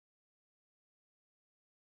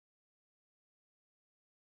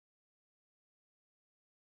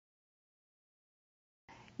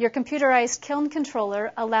Your computerized kiln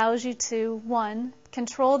controller allows you to 1.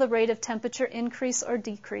 Control the rate of temperature increase or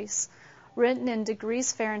decrease, written in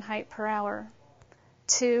degrees Fahrenheit per hour.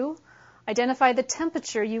 2. Identify the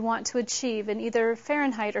temperature you want to achieve in either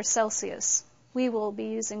Fahrenheit or Celsius. We will be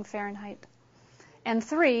using Fahrenheit. And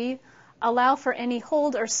 3. Allow for any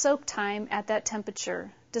hold or soak time at that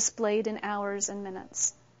temperature, displayed in hours and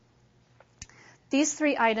minutes. These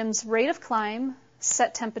 3 items, rate of climb,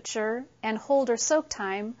 set temperature, and hold or soak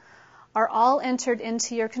time, are all entered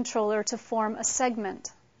into your controller to form a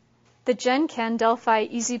segment. The GenCan Delphi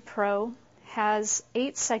Easy Pro has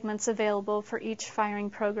 8 segments available for each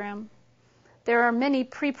firing program. There are many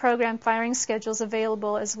pre-programmed firing schedules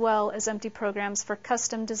available as well as empty programs for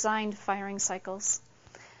custom-designed firing cycles.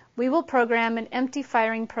 We will program an empty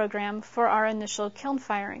firing program for our initial kiln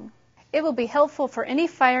firing. It will be helpful for any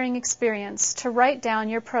firing experience to write down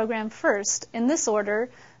your program first in this order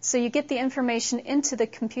so you get the information into the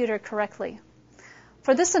computer correctly.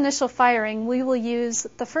 For this initial firing, we will use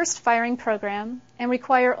the first firing program and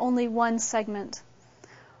require only 1 segment.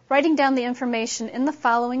 Writing down the information in the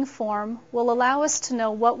following form will allow us to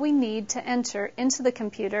know what we need to enter into the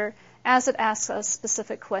computer as it asks us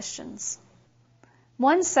specific questions.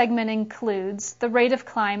 1 segment includes the rate of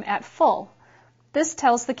climb at full. This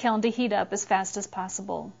tells the kiln to heat up as fast as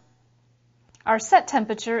possible. Our set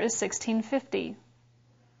temperature is 1650.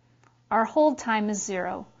 Our hold time is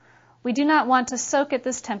 0. We do not want to soak at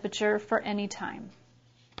this temperature for any time.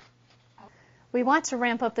 We want to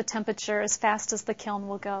ramp up the temperature as fast as the kiln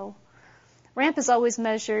will go. Ramp is always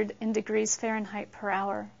measured in degrees Fahrenheit per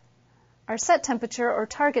hour. Our set temperature or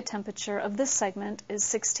target temperature of this segment is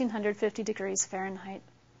 1650 degrees Fahrenheit.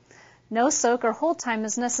 No soak or hold time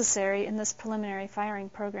is necessary in this preliminary firing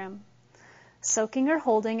program. Soaking or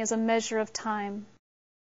holding is a measure of time.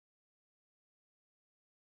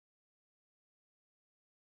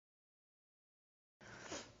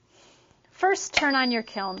 First, turn on your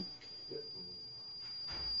kiln.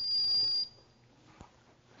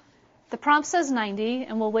 The prompt says 90,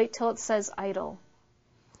 and we'll wait till it says idle.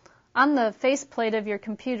 On the faceplate of your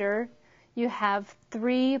computer, you have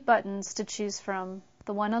 3 buttons to choose from.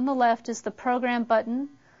 The one on the left is the program button,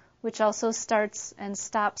 which also starts and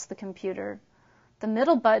stops the computer. The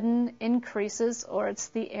middle button increases, or it's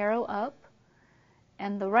the arrow up,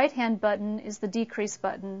 and the right-hand button is the decrease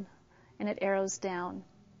button, and it arrows down.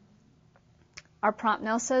 Our prompt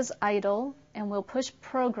now says idle, and we'll push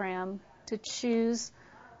program to choose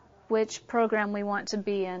which program we want to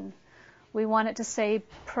be in. We want it to say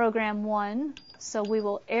program 1, so we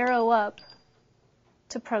will arrow up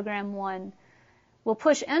to program 1. We'll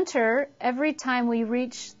push enter every time we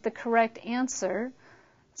reach the correct answer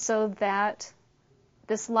so that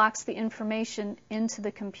this locks the information into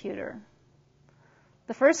the computer.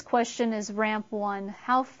 The first question is ramp 1.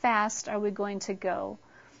 How fast are we going to go?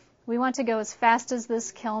 We want to go as fast as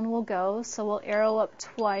this kiln will go, so we'll arrow up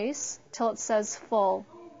twice till it says full,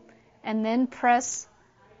 and then press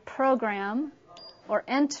program or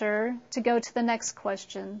enter to go to the next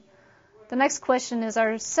question. The next question is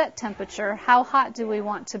our set temperature. How hot do we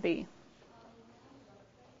want to be?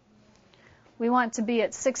 We want to be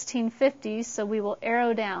at 1650, so we will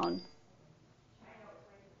arrow down.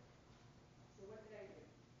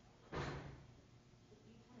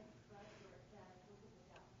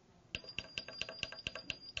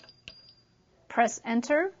 Press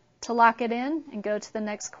enter to lock it in and go to the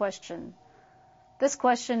next question. This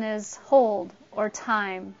question is hold or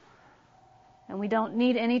time. And we don't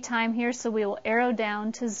need any time here, so we will arrow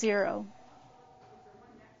down to 0.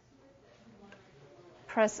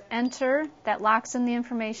 Press enter, that locks in the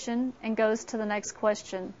information and goes to the next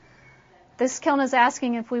question. This kiln is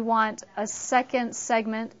asking if we want a second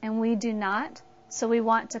segment, and we do not. So we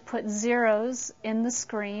want to put zeros in the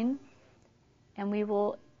screen, and we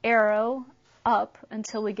will arrow up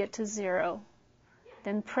until we get to 0.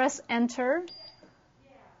 Then press enter,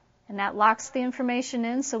 and that locks the information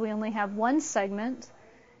in, so we only have 1 segment,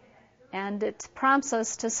 and it prompts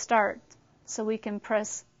us to start. So we can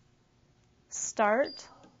press start,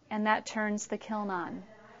 and that turns the kiln on.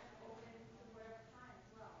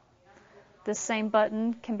 This same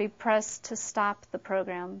button can be pressed to stop the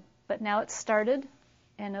program, but now it's started,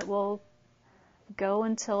 and it will go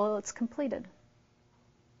until it's completed.